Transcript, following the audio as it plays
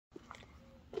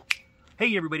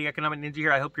Hey everybody, Economic Ninja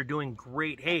here. I hope you're doing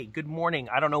great. Hey, good morning.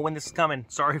 I don't know when this is coming.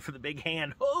 Sorry for the big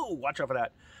hand. Oh, watch out for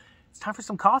that. It's time for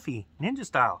some coffee, ninja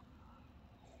style.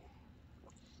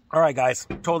 All right, guys,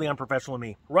 totally unprofessional of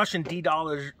me. Russian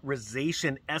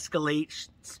de-dollarization escalates.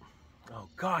 Oh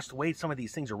gosh, the way some of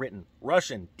these things are written.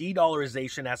 Russian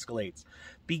de-dollarization escalates.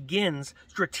 Begins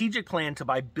strategic plan to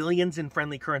buy billions in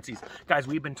friendly currencies. Guys,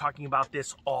 we've been talking about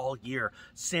this all year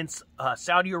since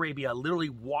Saudi Arabia literally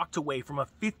walked away from a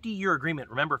 50-year agreement.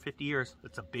 Remember, 50 years,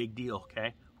 that's a big deal,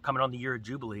 okay? Coming on the year of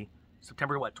Jubilee.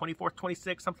 September, what, 24th,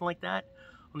 26th, something like that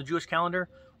on the Jewish calendar?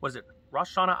 Was it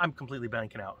Rosh Hashanah? I'm completely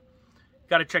blanking out.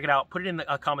 Got to check it out. Put it in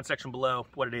the comment section below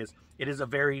what it is. It is a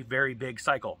very, very big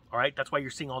cycle. All right. That's why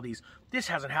you're seeing all these, this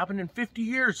hasn't happened in 50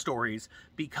 years stories,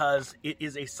 because it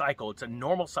is a cycle. It's a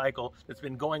normal cycle that's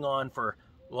been going on for,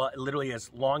 well, literally as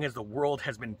long as the world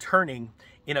has been turning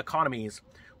in economies.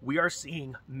 We are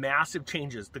seeing massive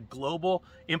changes. The global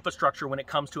infrastructure when it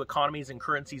comes to economies and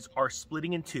currencies are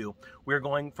splitting in two. We're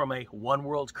going from a one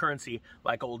world currency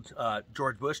like old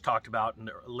George Bush talked about in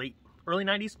the early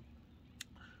 90s.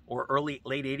 Or late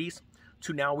 80s,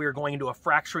 to now we are going into a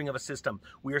fracturing of a system.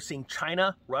 We are seeing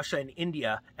China, Russia, and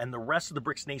India, and the rest of the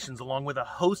BRICS nations, along with a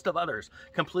host of others,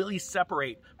 completely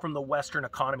separate from the Western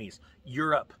economies.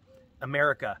 Europe,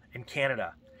 America, and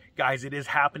Canada. Guys, it is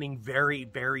happening very,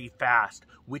 very fast,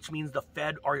 which means the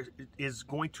Fed is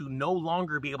going to no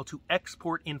longer be able to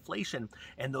export inflation,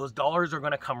 and those dollars are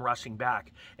going to come rushing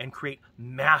back and create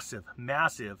massive,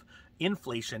 massive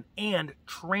inflation and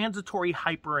transitory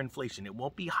hyperinflation. It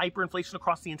won't be hyperinflation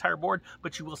across the entire board,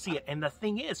 but you will see it. And the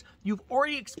thing is, you've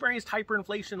already experienced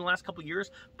hyperinflation in the last couple of years,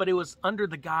 but it was under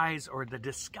the guise or the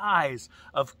disguise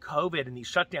of COVID and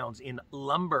these shutdowns in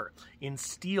lumber, in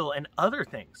steel, and other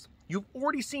things. You've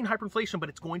already seen hyperinflation, but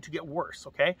it's going to get worse,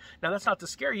 okay? Now, that's not to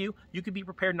scare you. You can be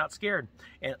prepared, not scared.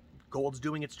 And gold's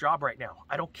doing its job right now.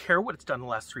 I don't care what it's done in the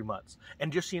last 3 months.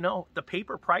 And just so you know, the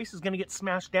paper price is going to get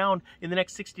smashed down in the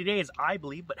next 60 days, I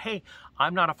believe. But hey,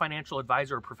 I'm not a financial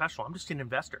advisor or professional. I'm just an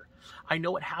investor. I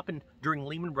know what happened during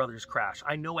Lehman Brothers crash.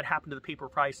 I know what happened to the paper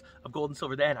price of gold and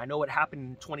silver then. I know what happened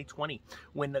in 2020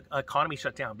 when the economy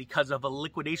shut down because of a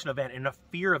liquidation event and a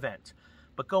fear event.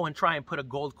 But go and try and put a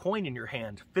gold coin in your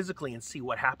hand physically and see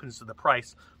what happens to the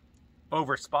price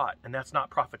over spot. And that's not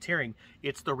profiteering.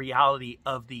 It's the reality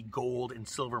of the gold and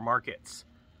silver markets.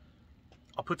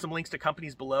 I'll put some links to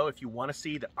companies below if you want to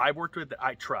see that I've worked with that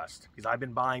I trust, because I've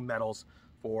been buying metals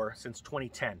since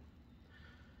 2010.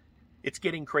 It's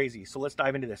getting crazy. So let's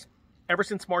dive into this. Ever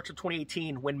since March of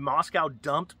 2018, when Moscow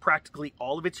dumped practically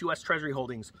all of its U.S. Treasury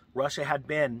holdings, Russia had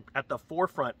been at the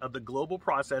forefront of the global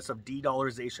process of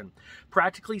de-dollarization,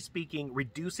 practically speaking,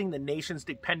 reducing the nation's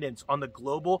dependence on the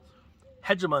global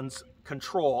hegemon's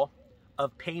control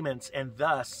of payments and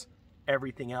thus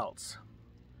everything else.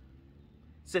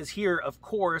 It says here, of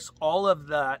course, all of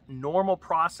the normal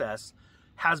process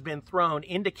has been thrown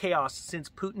into chaos since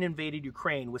Putin invaded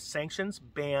Ukraine with sanctions,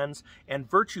 bans, and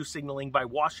virtue signaling by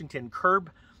Washington,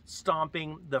 curb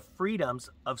stomping the freedoms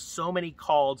of so many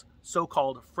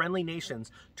so-called friendly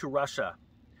nations to Russia.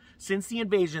 Since the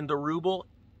invasion, the ruble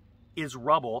is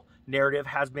rubble narrative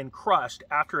has been crushed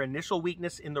after initial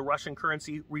weakness in the Russian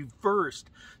currency reversed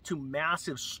to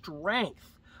massive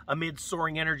strength amid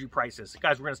soaring energy prices.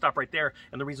 Guys, we're going to stop right there.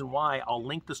 And the reason why, I'll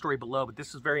link the story below, but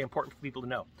this is very important for people to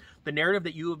know. The narrative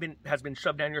that has been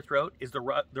shoved down your throat is the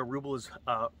ruble is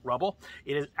rubble.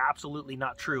 It is absolutely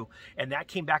not true. And that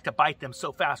came back to bite them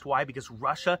so fast. Why? Because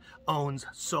Russia owns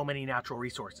so many natural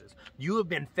resources. You have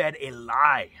been fed a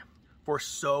lie for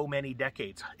so many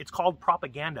decades. It's called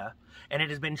propaganda, and it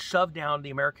has been shoved down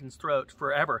the Americans' throat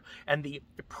forever. And the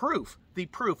proof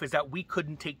is that we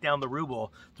couldn't take down the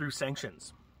ruble through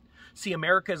sanctions. See,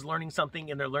 America is learning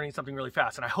something, and they're learning something really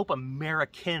fast. And I hope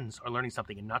Americans are learning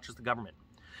something, and not just the government,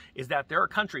 is that there are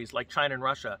countries like China and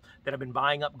Russia that have been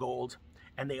buying up gold,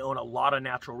 and they own a lot of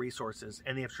natural resources,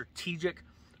 and they have strategic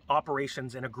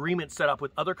operations and agreements set up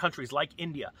with other countries like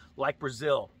India, like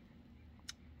Brazil,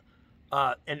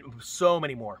 and so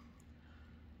many more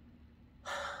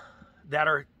that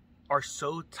are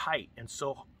so tight and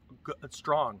so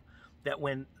strong that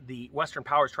when the Western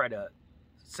powers try to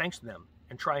sanction them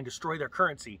and try and destroy their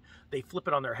currency, they flip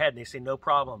it on their head and they say, no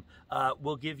problem.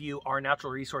 We'll give you our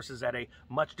natural resources at a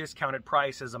much discounted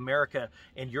price as America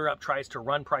and Europe tries to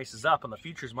run prices up on the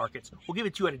futures markets. We'll give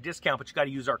it to you at a discount, but you got to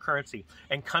use our currency.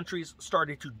 And countries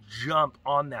started to jump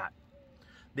on that.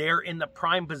 They're in the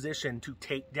prime position to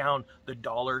take down the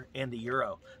dollar and the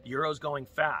euro. The euro is going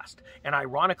fast. And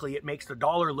ironically, it makes the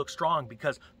dollar look strong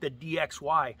because the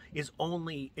DXY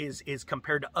is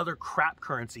compared to other crap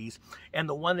currencies. And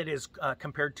the one that is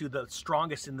compared to the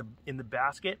strongest in the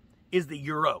basket is the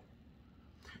euro.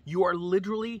 You are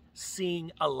literally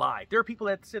seeing a lie. There are people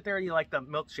that sit there and you like the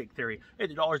milkshake theory. Hey,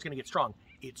 the dollar's going to get strong.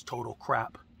 It's total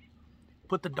crap.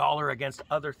 Put the dollar against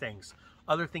other things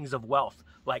of wealth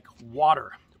like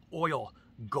water, oil,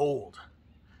 gold,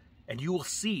 and you will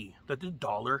see that the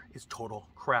dollar is total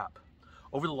crap.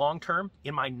 Over the long term,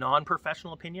 in my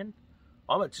non-professional opinion,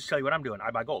 I'm going to just tell you what I'm doing.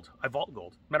 I buy gold. I vault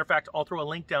gold. Matter of fact, I'll throw a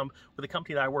link down with a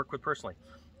company that I work with personally.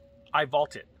 I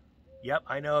vault it. Yep,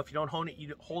 I know if you don't own it,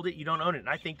 you hold it, you don't own it. And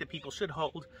I think that people should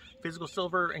hold physical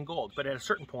silver and gold. But at a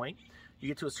certain point, you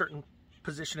get to a certain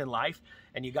position in life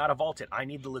and you got to vault it. I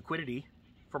need the liquidity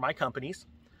for my companies.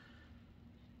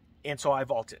 And so I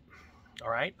vault it. All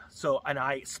right. So, and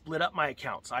I split up my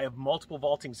accounts. I have multiple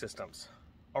vaulting systems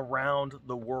around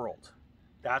the world.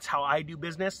 That's how I do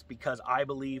business because I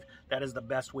believe that is the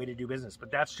best way to do business.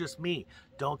 But that's just me.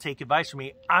 Don't take advice from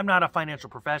me. I'm not a financial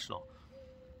professional.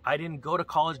 I didn't go to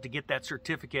college to get that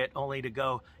certificate only to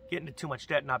go get into too much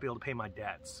debt and not be able to pay my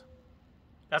debts.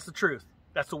 That's the truth.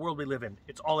 That's the world we live in.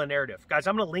 It's all a narrative. Guys,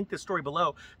 I'm going to link this story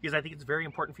below because I think it's very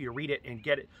important for you to read it and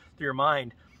get it through your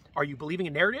mind. Are you believing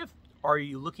a narrative? Or are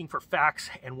you looking for facts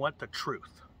and want the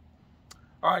truth?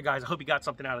 All right, guys, I hope you got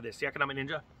something out of this. The Economic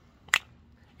Ninja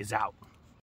is out.